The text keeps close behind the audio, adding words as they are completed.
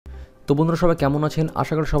তো বন্ধুরা সবাই কেমন আছেন?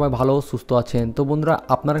 আশা করি সবাই ভালো সুস্থ আছেন। তো বন্ধুরা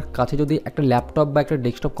আপনার কাছে যদি একটা ল্যাপটপ বা একটা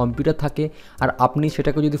ডেস্কটপ কম্পিউটার থাকে আর আপনি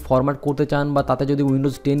সেটাকে যদি ফরম্যাট করতে চান বা তাতে যদি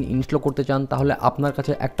উইন্ডোজ 10 ইনস্টল করতে চান, তাহলে আপনার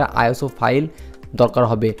কাছে একটা আইএসও ফাইল দরকার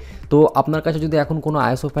হবে। তো আপনার কাছে যদি এখন কোনো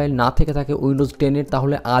আইএসও ফাইল না থেকে থাকে উইন্ডোজ 10-এর,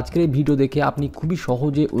 তাহলে আজকের এই ভিডিও দেখে আপনি খুবই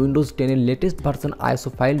সহজে Windows 10-এর latest version ISO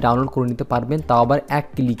file download করে নিতে পারবেন, তাও আবার এক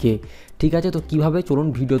ক্লিকে। ঠিক আছে, তো কীভাবে চলুন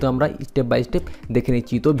ভিডিওতে আমরা স্টেপ বাই স্টেপ দেখে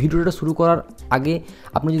নিচ্ছি। তো ভিডিওটা শুরু করার আগে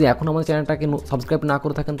আপনি যদি এখন আমাদের চ্যানেলটাকে সাবস্ক্রাইব না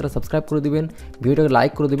করে থাকেন তাহলে সাবস্ক্রাইব করে দিবেন, ভিডিওটাকে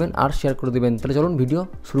লাইক করে দিবেন আর শেয়ার করে দিবেন। তাহলে চলুন ভিডিও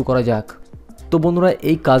শুরু করা যাক। তো বন্ধুরা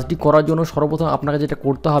এই কাজটি করার জন্য সর্বপ্রথম আপনাকে যেটা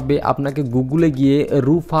করতে হবে, আপনাকে গুগলে গিয়ে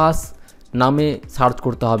রুফাস নামে সার্চ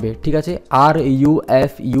করতে হবে। ঠিক আছে,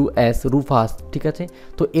 RUFUS রুফাস। ঠিক আছে,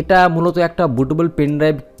 তো এটা মূলত একটা বুটেবল পেন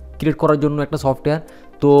ড্রাইভ ক্রিয়েট করার জন্য একটা সফটওয়্যার।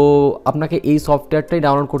 তো আপনাকে এই সফটওয়্যারটাই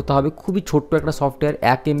ডাউনলোড করতে হবে, খুবই ছোট্ট একটা সফটওয়্যার,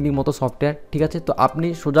 1 MB মতো সফটওয়্যার। ঠিক আছে, তো আপনি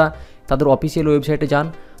সোজা তাদের অফিসিয়াল ওয়েবসাইটে যান,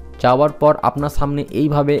 যাওয়ার পর আপনার সামনে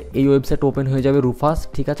এইভাবে এই ওয়েবসাইট ওপেন হয়ে যাবে রুফাস।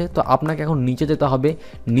 ঠিক আছে, তো আপনাকে এখন নিচে যেতে হবে।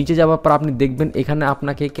 নিচে যাওয়ার পর আপনি দেখবেন এখানে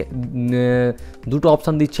আপনাকে দুটো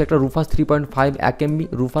অপশান দিচ্ছে, একটা রুফাস 3.5 1 MB,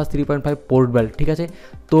 রুফাস 3.5 পোর্টেবল। ঠিক আছে,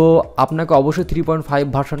 তো আপনাকে অবশ্যই 3.5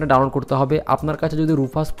 ভার্সনটা ডাউনলোড করতে হবে। আপনার কাছে যদি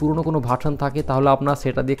রুফাস পুরনো কোনো ভার্সন থাকে তাহলে আপনার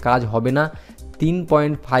সেটা দিয়ে কাজ হবে না।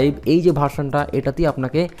 3.5 এই যে ভার্সনটা এটাতেই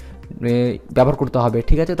আপনাকে ব্যবহার করতে হবে।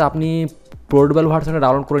 ঠিক আছে, তো আপনি পোর্টেবল ভার্সনটা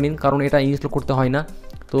ডাউনলোড করে নিন, কারণ এটা ইনস্টল করতে হয় না।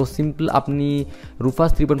 তো সিম্পল আপনি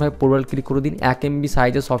রুফাস 3.5 পোর্টেবল ক্লিক করে দিন, 1 MB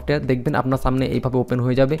সাইজের সফটওয়্যার, দেখবেন আপনার সামনে এইভাবে ওপেন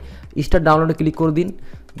হয়ে যাবে। স্টার্ট ডাউনলোডে ক্লিক করে দিন,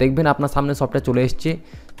 দেখবেন আপনার সামনে সফটওয়্যার চলে এসছে।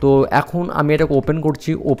 তো এখন আমি এটাকে ওপেন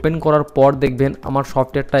করছি, ওপেন করার পর দেখবেন আমার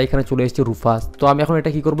সফটওয়্যারটা এখানে চলে এসেছে রুফাস। তো আমি এখন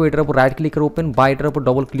এটা কী করবো, এটার উপর রাইট ক্লিক করে ওপেন বা এটার উপর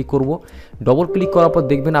ডবল ক্লিক করব। ডবল ক্লিক করার পর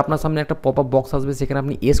দেখবেন আপনার সামনে একটা পপ আপ বক্স আসবে, সেখানে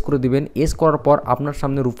আপনি এস করে দেবেন। এস করার পর আপনার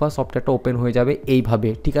সামনে রুফাস সফটওয়্যারটা ওপেন হয়ে যাবে এইভাবে।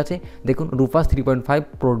 ঠিক আছে, দেখুন রুফাস 3.5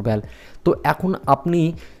 পোর্টেবল। তো এখন আপনি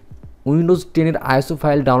উইন্ডোজ 10-এর আইএসও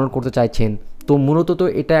ফাইল ডাউনলোড করতে চাইছেন। তো মূলত তো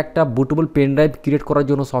এটা একটা বুটেবল পেন ড্রাইভ ক্রিয়েট করার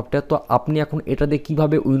জন্য সফটওয়্যার। তো আপনি এখন এটা দিয়ে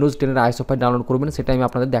কীভাবে উইন্ডোজ 10-এর আইএসও ফাইল ডাউনলোড করবেন সেটা আমি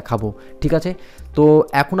আপনাদের দেখাবো। ঠিক আছে, তো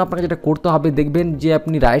এখন আপনাকে যেটা করতে হবে, দেখবেন যে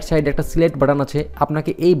আপনি রাইট সাইডে একটা সিলেক্ট বাটন আছে,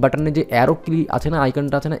 আপনাকে এই বাটনে যে অ্যারো ক্লিক আছে না,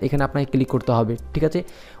 আইকনটা আছে না, এখানে আপনাকে ক্লিক করতে হবে। ঠিক আছে,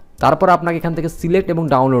 তারপর আপনাকে এখান থেকে সিলেক্ট এবং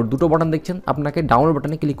ডাউনলোড দুটো বাটন দেখছেন, আপনাকে ডাউনলোড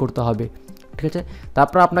বাটনে ক্লিক করতে হবে। ঠিক আছে,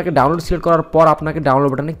 তারপর আপনাকে ডাউনলোড সিলেক্ট করার পর আপনাকে ডাউনলোড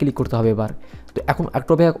বাটনে ক্লিক করতে হবে এবার। তো এখন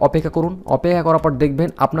একটু অপেক্ষা করুন, অপেক্ষা করার পর দেখবেন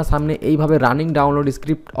আপনার সামনে এইভাবে রানিং ডাউনলোড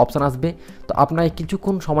স্ক্রিপ্ট অপশান আসবে। তো আপনাকে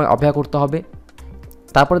কিছুক্ষণ সময় অপেক্ষা করতে হবে।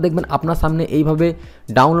 তারপরে দেখবেন আপনার সামনে এইভাবে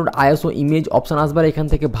ডাউনলোড আইএসও ইমেজ অপশান আসবে, আর এখান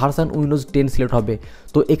থেকে ভার্সন উইন্ডোজ 10 সিলেক্ট হবে।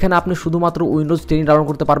 তো এখানে আপনি শুধুমাত্র উইন্ডোজ 10 ডাউনলোড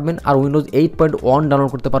করতে পারবেন আর উইন্ডোজ 8.1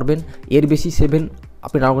 ডাউনলোড করতে পারবেন, এর বেশি 7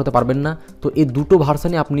 আপনি ডাউনলোড করতে পারবেন না। তো এই দুটো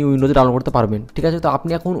ভার্সানই আপনি উইন্ডোজে ডাউনলোড করতে পারবেন। ঠিক আছে, তো আপনি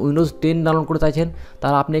এখন উইন্ডোজ 10 ডাউনলোড করতে চাইছেন,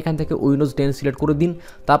 তাহলে আপনি এখান থেকে উইন্ডোজ 10 সিলেক্ট করে দিন।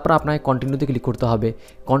 তারপর আপনাকে কন্টিনিউতে ক্লিক করতে হবে।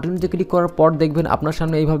 কন্টিনিউতে ক্লিক করার পর দেখবেন আপনার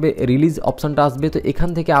সামনে এইভাবে রিলিজ অপশানটা আসবে। তো এখান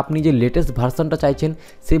থেকে আপনি যে লেটেস্ট ভার্সানটা চাইছেন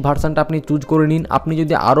সেই ভার্সানটা আপনি চুজ করে নিন। আপনি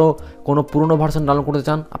যদি আরও কোনো পুরনো ভার্সান ডাউনলোড করতে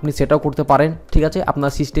চান আপনি সেটাও করতে পারেন। ঠিক আছে,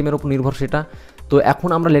 আপনার সিস্টেমের উপর নির্ভর সেটা। তো এখন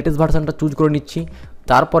আমরা লেটেস্ট ভার্সানটা চুজ করে নিচ্ছি।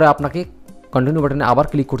 তারপরে আপনাকে কন্টিনিউ বাটনে আবার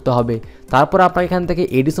ক্লিক করতে হবে। তারপরে আপনার এখান থেকে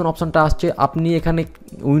এডিশন অপশানটা আসছে, আপনি এখানে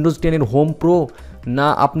উইন্ডোজ 10-এর হোম প্রো না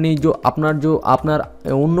আপনি আপনার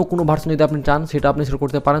অন্য কোনো ভার্সন যদি আপনি চান সেটা আপনি সিলেক্ট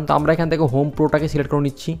করতে পারেন। তো আমরা এখান থেকে হোম প্রোটাকে সিলেক্ট করে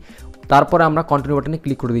নিচ্ছি। তারপরে আমরা কন্টিনিউ বাটনে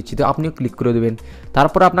ক্লিক করে দিচ্ছি, তো আপনিও ক্লিক করে দেবেন।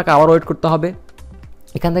 তারপরে আপনাকে আবার ওয়েট করতে হবে।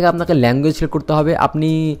 এখান থেকে আপনাকে ল্যাঙ্গুয়েজ সিলেক্ট করতে হবে, আপনি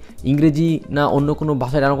ইংরেজি না অন্য কোনো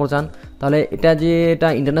ভাষায় ডাউনলোড করতে চান। তাহলে এটা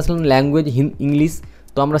ইন্টারন্যাশনাল ল্যাঙ্গুয়েজ ইংলিশ,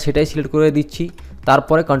 তো আমরা সেটাই সিলেক্ট করে দিচ্ছি।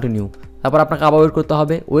 তারপরে কন্টিনিউ, তারপর আপনাকে আবার ওয়েট করতে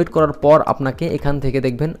হবে। ওয়েট করার পর আপনাকে এখান থেকে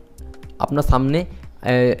দেখবেন আপনার সামনে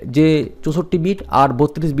যে 64 বিট আর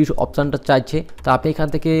 32 বিট অপশানটা চাইছে। তো আপনি এখান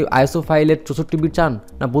থেকে আইএসও ফাইলের 64 বিট চান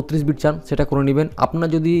না 32 বিট চান সেটা করে নেবেন। আপনার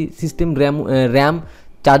যদি সিস্টেম র্যাম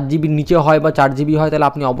 4 জিবির নিচে হয় বা 4 জিবি হয় তাহলে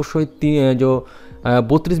আপনি অবশ্যই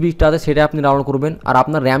 32 বিটটা আছে সেটা আপনি ডাউনলোড করবেন। আর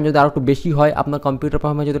আপনার র্যাম যদি আরও একটু বেশি হয়, আপনার কম্পিউটার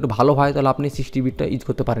পারফরম্যান্স যদি একটু ভালো হয়, তাহলে আপনি 60 বিটটা ইউজ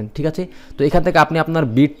করতে পারেন। ঠিক আছে, তো এখান থেকে আপনি আপনার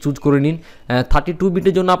বিট চুজ করে নিন। 32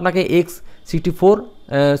 বিটের জন্য আপনাকে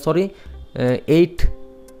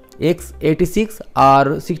X86 আর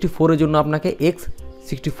 64-এর জন্য আপনাকে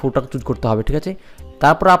X64টা চুজ করতে হবে। ঠিক আছে,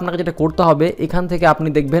 তারপর আপনাকে যেটা করতে হবে, এখান থেকে আপনি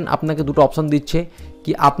দেখবেন আপনাকে দুটো অপশান দিচ্ছে,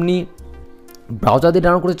 কি আপনি ব্রাউজার দিয়ে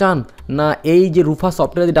ডাউনলোড করতে চান না এই যে রুফাস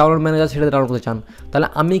সফটওয়্যার দিয়ে ডাউনলোড ম্যানেজার সেটা দিয়ে ডাউনলোড করতে চান। তাহলে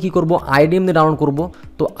আমি কি করব, আইডিএম দিয়ে ডাউনলোড করব।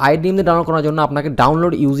 তো আইডিএম দিয়ে ডাউনলোড করার জন্য আপনাকে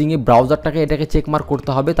ডাউনলোড ইউজিংয়ে ব্রাউজারটাকে এটাকে চেক মার্ক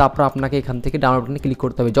করতে হবে। তারপর আপনাকে এখান থেকে ডাউনলোড বাটনে ক্লিক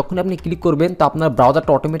করতে হবে। যখন আপনি ক্লিক করবেন তো আপনার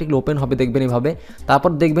ব্রাউজারটা অটোমেটিকলি ওপেন হবে, দেখবেন এইভাবে। তারপর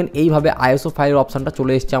দেখবেন এইভাবে আইএসও ফাইলের অপশানটা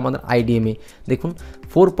চলে এসেছে আমাদের আইডিএমে। দেখুন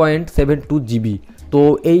 4.72 GB। তো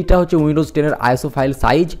এইটা হচ্ছে উইন্ডোজ 10-এর আইএসও ফাইল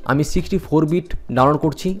সাইজ। আমি 64 বিট ডাউনলোড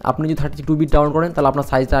করছি, আপনি যদি 32 বিট ডাউনলোড করেন তাহলে আপনার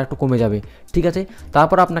সাইজটা একটু কমে যাবে, ঠিক আছে।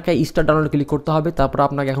 তারপর আপনাকে স্টার্ট ডাউনলোড ক্লিক করতে হবে, তারপর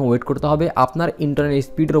আপনাকে এখন ওয়েট করতে হবে। আপনার ইন্টারনেট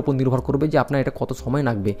স্পিডের উপর নির্ভর করবে যে আপনার এটা কত সময়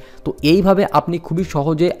লাগবে। তো এইভাবে আপনি খুবই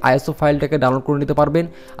সহজে আইএসও ফাইলটাকে ডাউনলোড করে নিতে পারবেন।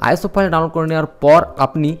 আইএসও ফাইল ডাউনলোড করে নেওয়ার পর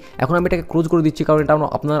আপনি, এখন আমি এটাকে ক্লোজ করে দিচ্ছি কারণ এটা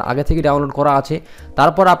আপনার আগে থেকে ডাউনলোড করা আছে।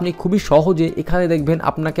 তারপর আপনি খুবই সহজে এখানে দেখবেন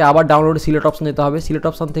আপনাকে আবার ডাউনলোড সিলেক্ট অপশন যেতে হবে। সিলেক্ট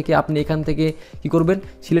অপশন থেকে আপনি এখান থেকে কী করবেন,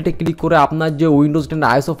 সিলেক্টে ক্লিক করে আপনার যে উইন্ডোজ 10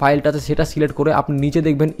 আইএসও ফাইলটা আছে সেটা সিলেক্ট করে আপনি নিচে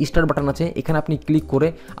দেখবেন স্টার্ট বাটন আছে, এখানে আপনি ক্লিক করে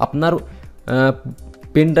আপনার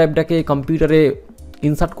পেন ড্রাইভটাকে কম্পিউটারে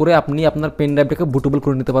ইনসার্ট করে আপনি আপনার পেন ড্রাইভটাকে বুটেবল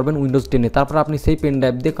করে নিতে পারবেন উইন্ডোজ 10-এ। তারপর আপনি সেই পেন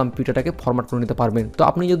ড্রাইভ দিয়ে কম্পিউটারটাকে ফরম্যাট করে নিতে পারবেন। তো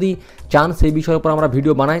আপনি যদি চান সেই বিষয়ের উপর আমরা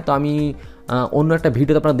ভিডিও বানাই, তো আমি অন্য একটা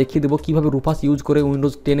ভিডিওতে আপনারা দেখিয়ে দেবো কীভাবে রুফাস ইউজ করে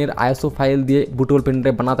উইন্ডোজ 10-এর আইএসও ফাইল দিয়ে বুটেবল পেন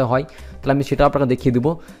ড্রাইভ বানাতে হয়, তাহলে আমি সেটা আপনাকে দেখিয়ে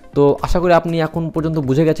দেবো। তো আশা করি আপনি এখন পর্যন্ত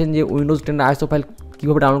বুঝে গেছেন যে উইন্ডোজ 10-এর আইএসও ফাইল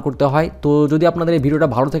কীভাবে ডাউনলোড করতে হয়। তো যদি আপনাদের এই ভিডিওটা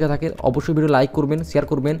ভালো থেকে থাকে অবশ্যই ভিডিও লাইক করবেন, শেয়ার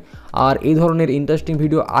করবেন, আর এই ধরনের ইন্টারেস্টিং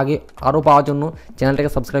ভিডিও আগে আরও পাওয়ার জন্য চ্যানেলটাকে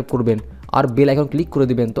সাবস্ক্রাইব করবেন আর বেল আইকন ক্লিক করে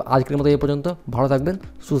দিবেন। তো আজকের মতো এই পর্যন্ত, ভালো থাকবেন,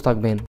 সুস্থ থাকবেন।